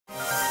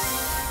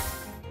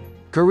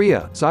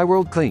Korea,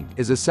 Cyworld Clink,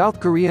 is a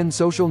South Korean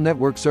social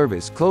network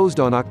service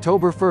closed on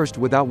October 1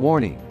 without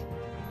warning.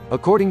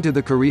 According to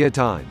the Korea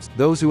Times,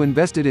 those who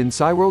invested in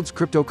Cyworld's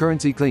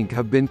cryptocurrency Clink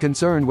have been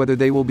concerned whether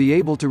they will be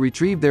able to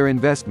retrieve their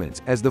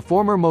investments, as the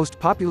former most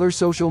popular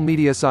social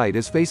media site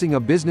is facing a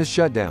business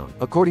shutdown,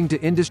 according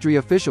to industry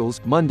officials,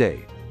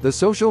 Monday. The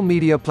social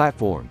media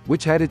platform,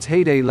 which had its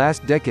heyday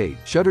last decade,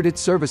 shuttered its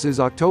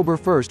services October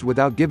 1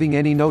 without giving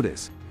any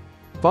notice.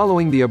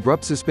 Following the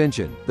abrupt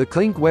suspension, the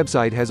Clink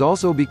website has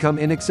also become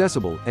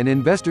inaccessible, and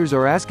investors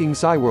are asking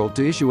Cyworld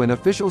to issue an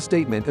official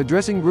statement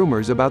addressing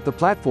rumors about the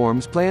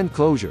platform's planned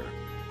closure.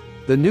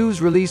 The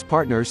news release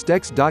partner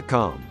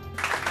stex.com